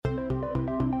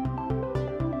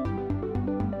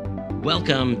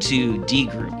Welcome to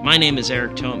Degroup. My name is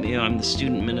Eric Tomio. I'm the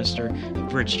student minister of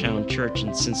Bridgetown Church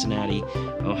in Cincinnati,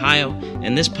 Ohio,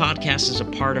 and this podcast is a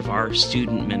part of our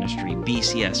student ministry,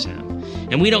 BCSM.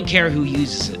 And we don't care who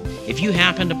uses it. If you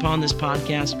happened upon this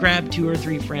podcast, grab 2 or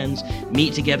 3 friends,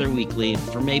 meet together weekly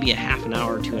for maybe a half an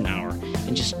hour to an hour,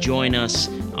 and just join us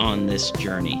on this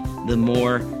journey. The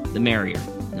more, the merrier.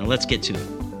 Now let's get to it.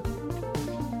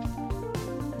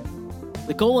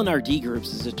 The goal in our D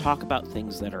groups is to talk about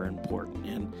things that are important,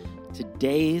 and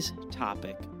today's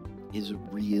topic is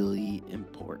really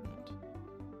important.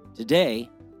 Today,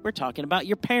 we're talking about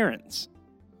your parents.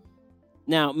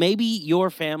 Now, maybe your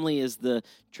family is the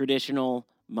traditional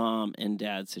mom and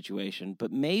dad situation,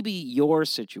 but maybe your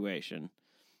situation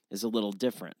is a little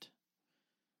different.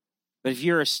 But if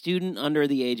you're a student under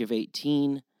the age of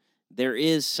 18, there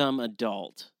is some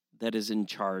adult that is in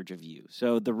charge of you.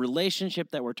 So the relationship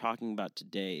that we're talking about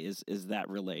today is that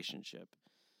relationship.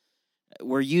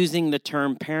 We're using the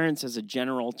term parents as a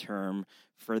general term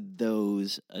for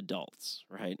those adults,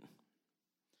 right?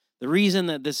 The reason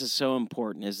that this is so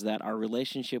important is that our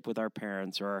relationship with our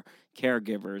parents or our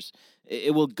caregivers,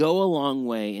 it will go a long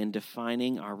way in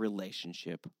defining our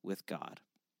relationship with God.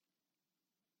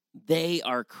 They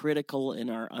are critical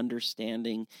in our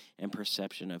understanding and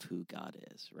perception of who God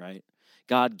is, right?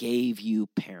 God gave you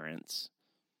parents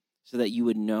so that you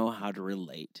would know how to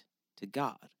relate to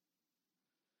God.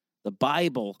 The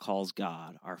Bible calls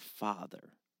God our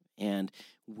Father, and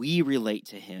we relate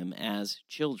to Him as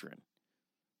children.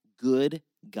 Good,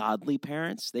 godly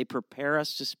parents, they prepare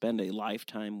us to spend a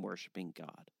lifetime worshiping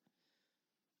God.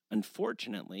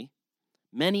 Unfortunately,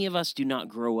 many of us do not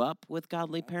grow up with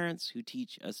godly parents who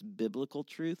teach us biblical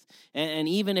truth. And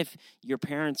even if your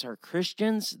parents are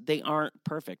Christians, they aren't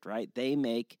perfect, right? They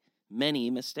make many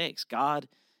mistakes. God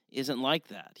isn't like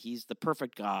that. He's the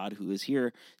perfect God who is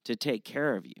here to take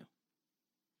care of you,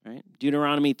 right?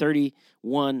 Deuteronomy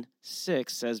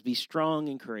 31:6 says, "Be strong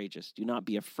and courageous. Do not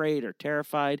be afraid or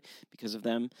terrified because of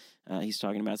them." He's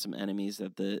talking about some enemies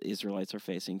that the Israelites are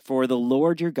facing. "For the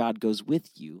Lord your God goes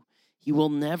with you. He will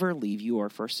never leave you or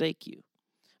forsake you."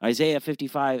 Isaiah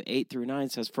 55:8-9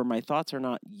 says, "For my thoughts are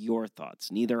not your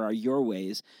thoughts, neither are your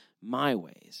ways my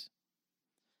ways.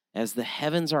 As the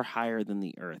heavens are higher than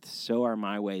the earth, so are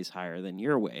my ways higher than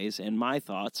your ways, and my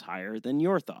thoughts higher than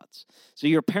your thoughts." So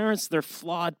your parents, they're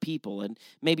flawed people, and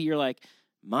maybe you're like,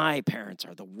 my parents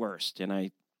are the worst. And I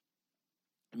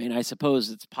suppose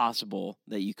it's possible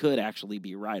that you could actually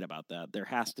be right about that. There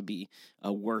has to be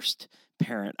a worst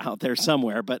parent out there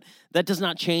somewhere, but that does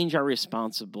not change our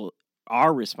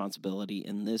responsibility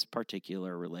in this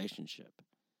particular relationship.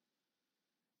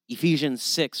 Ephesians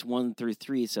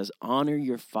 6:1-3 says, "Honor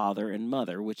your father and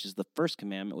mother, which is the first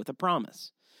commandment with a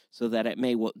promise, so that it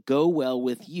may go well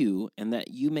with you and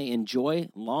that you may enjoy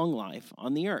long life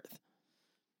on the earth."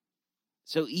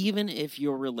 So even if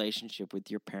your relationship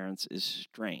with your parents is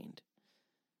strained,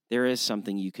 there is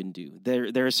something you can do.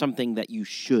 There is something that you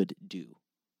should do.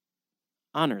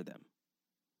 Honor them.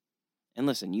 And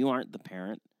listen, you aren't the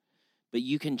parent, but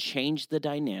you can change the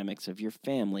dynamics of your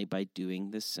family by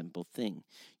doing this simple thing.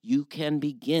 You can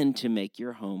begin to make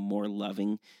your home more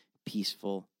loving,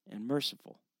 peaceful, and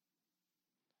merciful.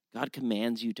 God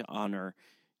commands you to honor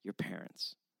your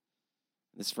parents.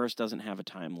 This verse doesn't have a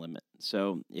time limit.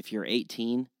 So if you're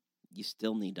 18, you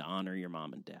still need to honor your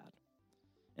mom and dad.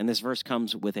 And this verse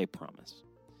comes with a promise.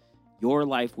 Your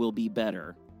life will be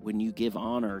better when you give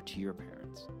honor to your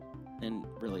parents. And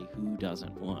really, who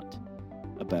doesn't want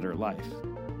a better life?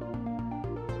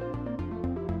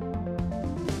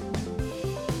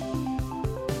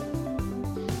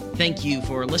 Thank you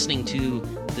for listening to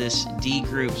this D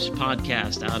Groups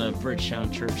podcast out of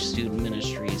Bridgetown Church Student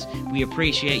Ministries. We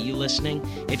appreciate you listening.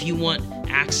 If you want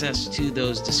access to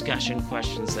those discussion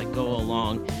questions that go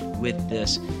along with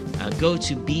this, go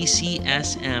to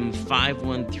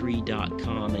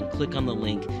bcsm513.com and click on the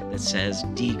link that says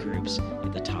D Groups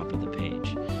at the top of the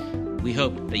page. We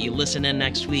hope that you listen in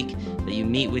next week, that you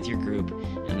meet with your group,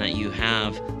 and that you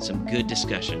have some good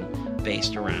discussion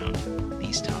based around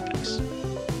these topics.